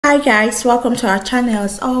Hi guys, welcome to our channel.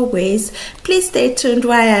 As always, please stay tuned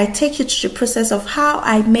while I take you through the process of how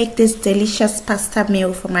I make this delicious pasta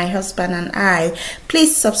meal for my husband and I.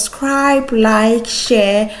 Please subscribe, like,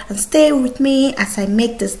 share, and stay with me as I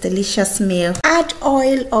make this delicious meal. Add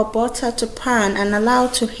oil or butter to pan and allow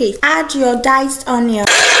to heat. Add your diced onion.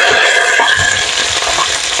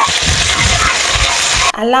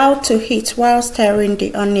 Allow to heat while stirring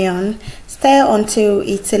the onion. Stir until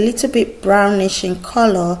it's a little bit brownish in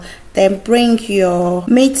color. Then bring your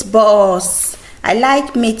meatballs. I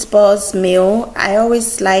like meatballs meal. I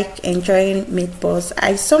always like enjoying meatballs.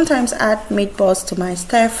 I sometimes add meatballs to my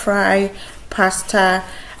stir fry pasta.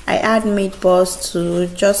 I add meatballs to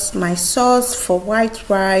just my sauce for white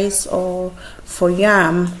rice or for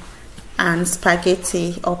yam and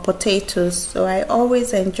spaghetti or potatoes. So I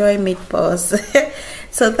always enjoy meatballs.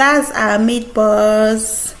 So that's our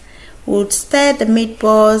meatballs. We'll stir the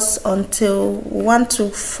meatballs until we want to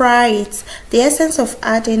fry it. The essence of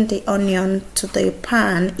adding the onion to the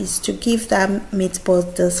pan is to give that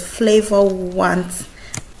meatballs the flavor we want.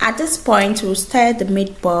 At this point, we'll stir the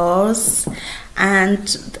meatballs,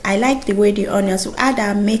 and I like the way the onions. We'll add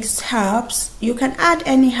our mixed herbs. You can add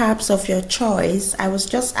any herbs of your choice. I was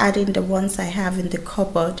just adding the ones I have in the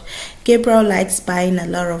cupboard. Gabriel likes buying a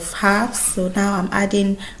lot of herbs, so now I'm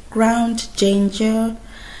adding ground ginger.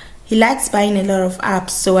 He likes buying a lot of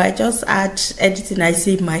herbs, so I just add anything I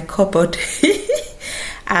see in my cupboard.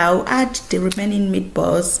 I'll add the remaining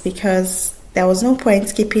meatballs because there was no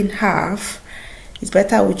point keeping half. It's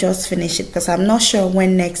better we just finish it because I'm not sure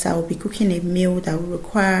when next I will be cooking a meal that will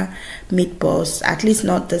require meatballs, at least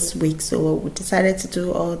not this week. So we decided to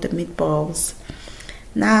do all the meatballs.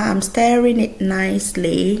 Now I'm stirring it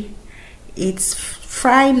nicely. It's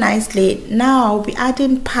fried nicely. Now I'll be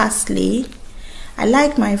adding parsley. I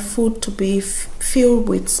like my food to be filled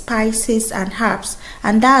with spices and herbs,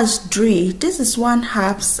 and that's Dre. This is one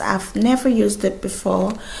herbs. I've never used it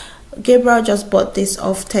before. Gabriel just bought this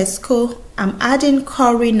off Tesco. I'm adding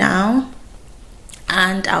curry now,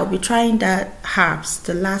 and I'll be trying that herbs,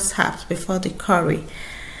 the last herbs before the curry.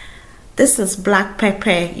 This is black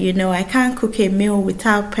pepper. You know, I can't cook a meal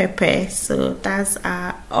without pepper, so that's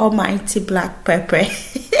our almighty black pepper.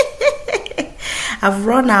 I've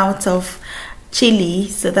run out of chili,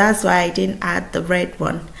 so that's why I didn't add the red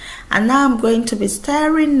one. And now I'm going to be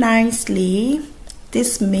stirring nicely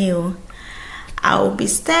this meal. I'll be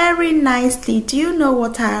stirring nicely. Do you know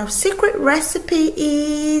what our secret recipe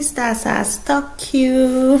is? That's our stock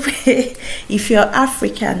cube. If you're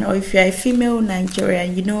African or if you're a female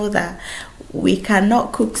Nigerian, you know that we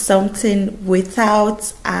cannot cook something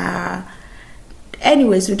without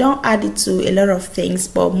anyways, we don't add it to a lot of things,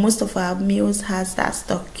 but most of our meals has that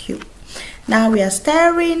stock cube. Now we are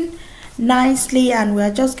stirring nicely, and we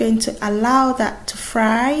are just going to allow that to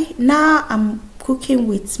fry. Now I'm cooking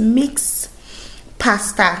with mixed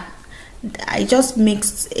pasta. I just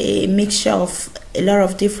mixed a mixture of a lot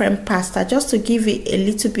of different pasta just to give it a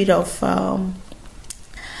little bit of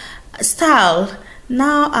style.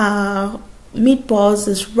 Now our meatballs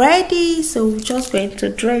is ready, so we're just going to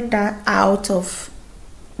drain that out of,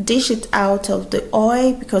 dish it out of the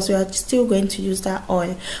oil because we are still going to use that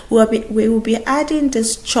oil. We will be adding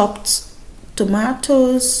this chopped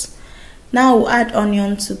tomatoes. Now we'll add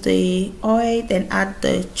onion to the oil, then add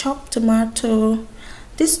the chopped tomato.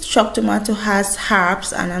 This chopped tomato has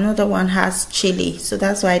herbs and another one has chili, so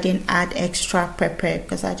that's why I didn't add extra pepper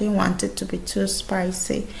because I didn't want it to be too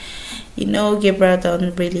spicy. You know, Gabriel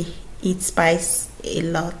don't really eat spice a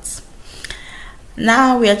lot.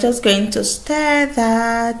 Now we are just going to stir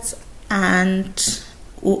that, and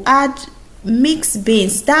we'll add mixed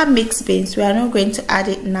beans. That mixed beans, we are not going to add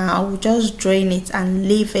it now. We'll just drain it and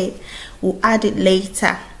leave it. We'll add it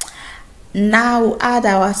later. Now we'll add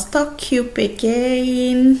our stock cube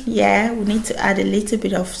again. Yeah, we need to add a little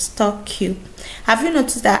bit of stock cube. Have you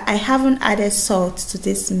noticed that I haven't added salt to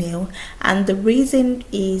this meal? And the reason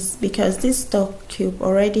is because this stock cube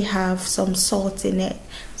already have some salt in it.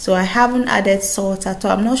 So I haven't added salt at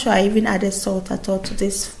all. I'm not sure I even added salt at all to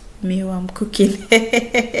this meal I'm cooking.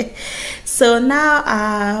 So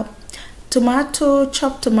now tomato,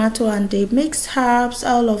 chopped tomato, and the mixed herbs,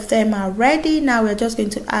 all of them are ready. Now we're just going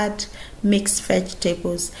to add mixed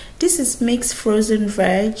vegetables. This is mixed frozen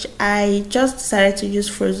veg. I just decided to use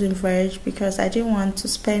frozen veg because I didn't want to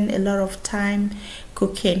spend a lot of time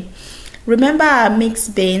cooking. Remember our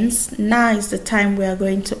mixed beans. Now is the time we are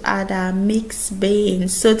going to add our mixed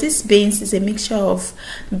beans. So this beans is a mixture of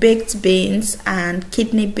baked beans and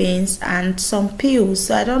kidney beans and some peels.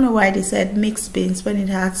 So I don't know why they said mixed beans when it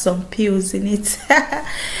had some peels in it.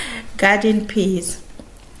 Garden peas.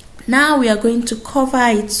 Now we are going to cover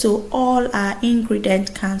it so all our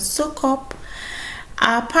ingredients can soak up.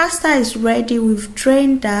 Our pasta is ready. We've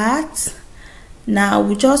drained that. Now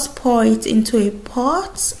we just pour it into a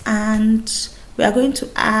pot and we are going to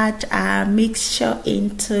add our mixture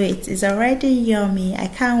into it. It's already yummy. I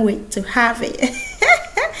can't wait to have it.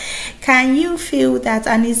 Can you feel that?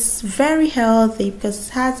 And it's very healthy because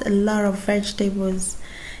it has a lot of vegetables.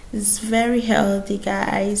 It's very healthy,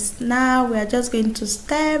 guys. Now we are just going to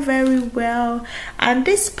stir very well. And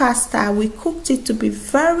this pasta, we cooked it to be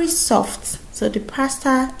very soft. So the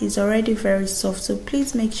pasta is already very soft. So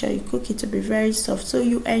please make sure you cook it to be very soft so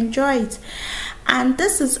you enjoy it. And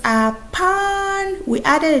this is our pan. We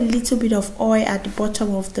added a little bit of oil at the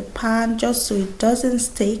bottom of the pan just so it doesn't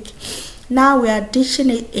stick. Now we are dishing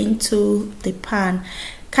it into the pan.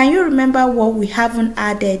 Can you remember what we haven't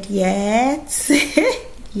added yet?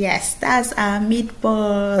 Yes, that's our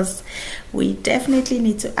meatballs. We definitely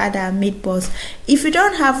need to add our meatballs. If you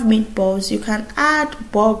don't have meatballs, you can add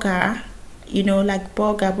burger, you know, like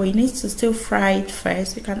burger, but you need to still fry it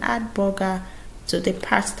first. You can add burger to the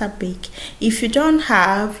pasta bake. If you don't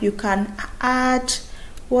have, you can add,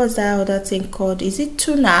 what's that other thing called? Is it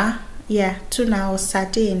tuna? Yeah, tuna or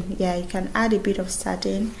sardine. Yeah, you can add a bit of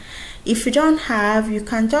sardine. If you don't have, you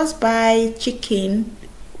can just buy chicken,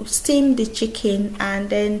 steam the chicken and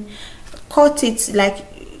then cut it, like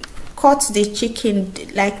cut the chicken,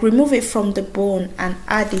 like remove it from the bone and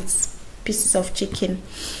add its pieces of chicken.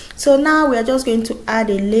 So now we are just going to add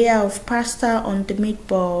a layer of pasta on the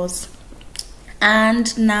meatballs,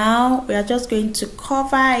 and now we are just going to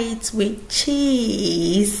cover it with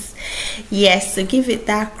cheese. Yes, to give it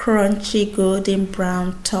that crunchy golden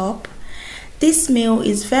brown top. This meal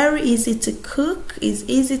is very easy to cook. It's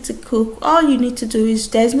easy to cook. All you need to do is,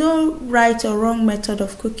 there's no right or wrong method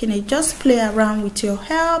of cooking it. Just play around with your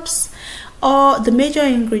herbs. Or the major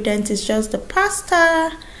ingredient is just the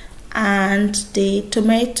pasta and the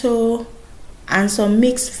tomato and some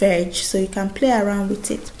mixed veg. So you can play around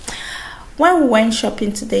with it. When we went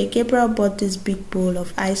shopping today, Gabriel bought this big bowl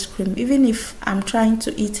of ice cream. Even if I'm trying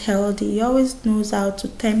to eat healthy, he always knows how to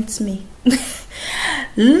tempt me.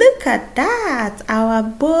 Look at that, our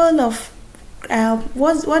bowl of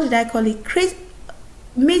what did I call it?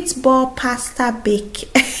 Meatball pasta bake.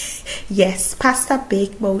 Yes, pasta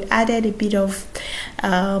bake, but we added a bit of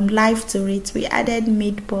life to it. We added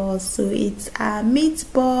meatballs, so it's a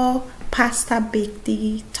meatball pasta bake.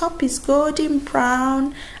 The top is golden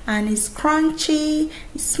brown and it's crunchy,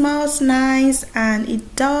 it smells nice, and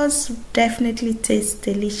it does definitely taste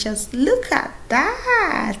delicious. Look at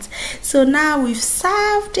that. So now we've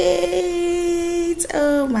served it.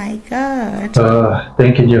 Oh my god.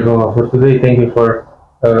 Thank you, Jehovah, for today. Thank you for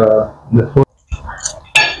the food.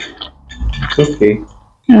 It's okay.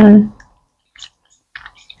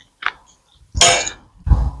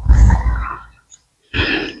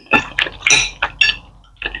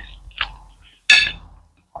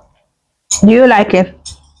 Do you like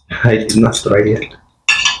it? I did not try it.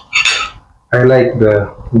 I like the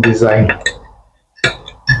design,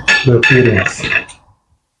 the appearance.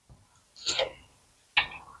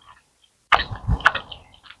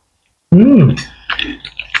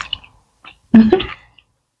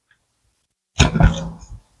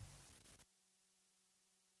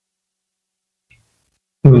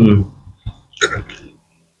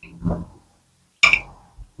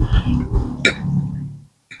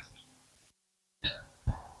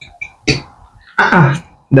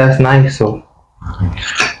 That's nice. So,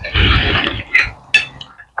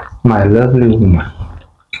 my lovely woman.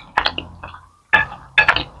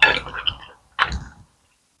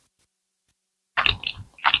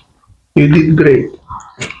 You did great.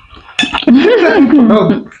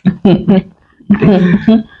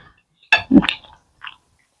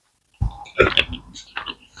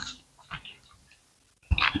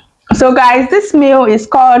 So guys, this meal is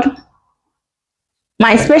called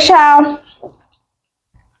my special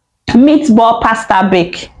meatball pasta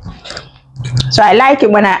bake. So I like it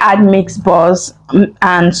when I add mixed balls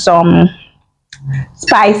and some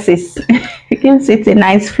spices. It gives it a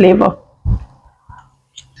nice flavor.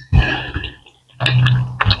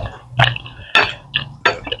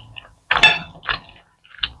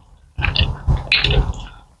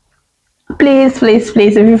 Please, if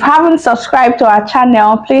you haven't subscribed to our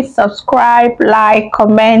channel, please subscribe, like,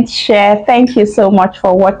 comment, share. Thank you so much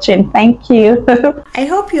for watching. Thank you. I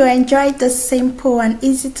hope you enjoyed this simple and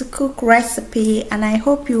easy to cook recipe, and I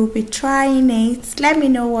hope you will be trying it. Let me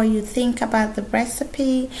know what you think about the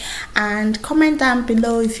recipe, and comment down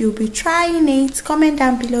below if you'll be trying it. Comment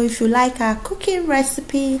down below if you like our cooking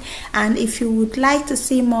recipe and if you would like to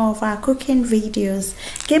see more of our cooking videos.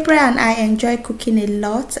 Gabriel and I enjoy cooking a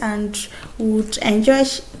lot and would enjoy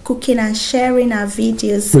cooking and sharing our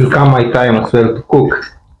videos. Will come my time as well to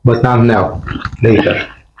cook, but not now, later.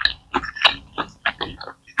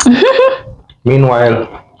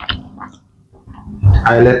 Meanwhile,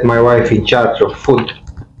 I let my wife in charge of food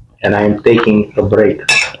and I am taking a break.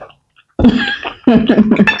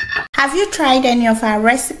 Have you tried any of our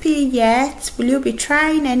recipe yet? Will you be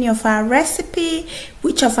trying any of our recipe?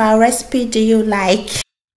 Which of our recipe do you like?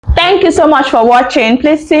 Thank you so much for watching.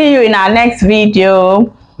 Please see you in our next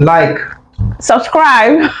video. Like,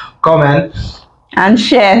 subscribe, comment, and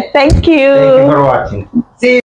share. Thank you. Thank you for watching.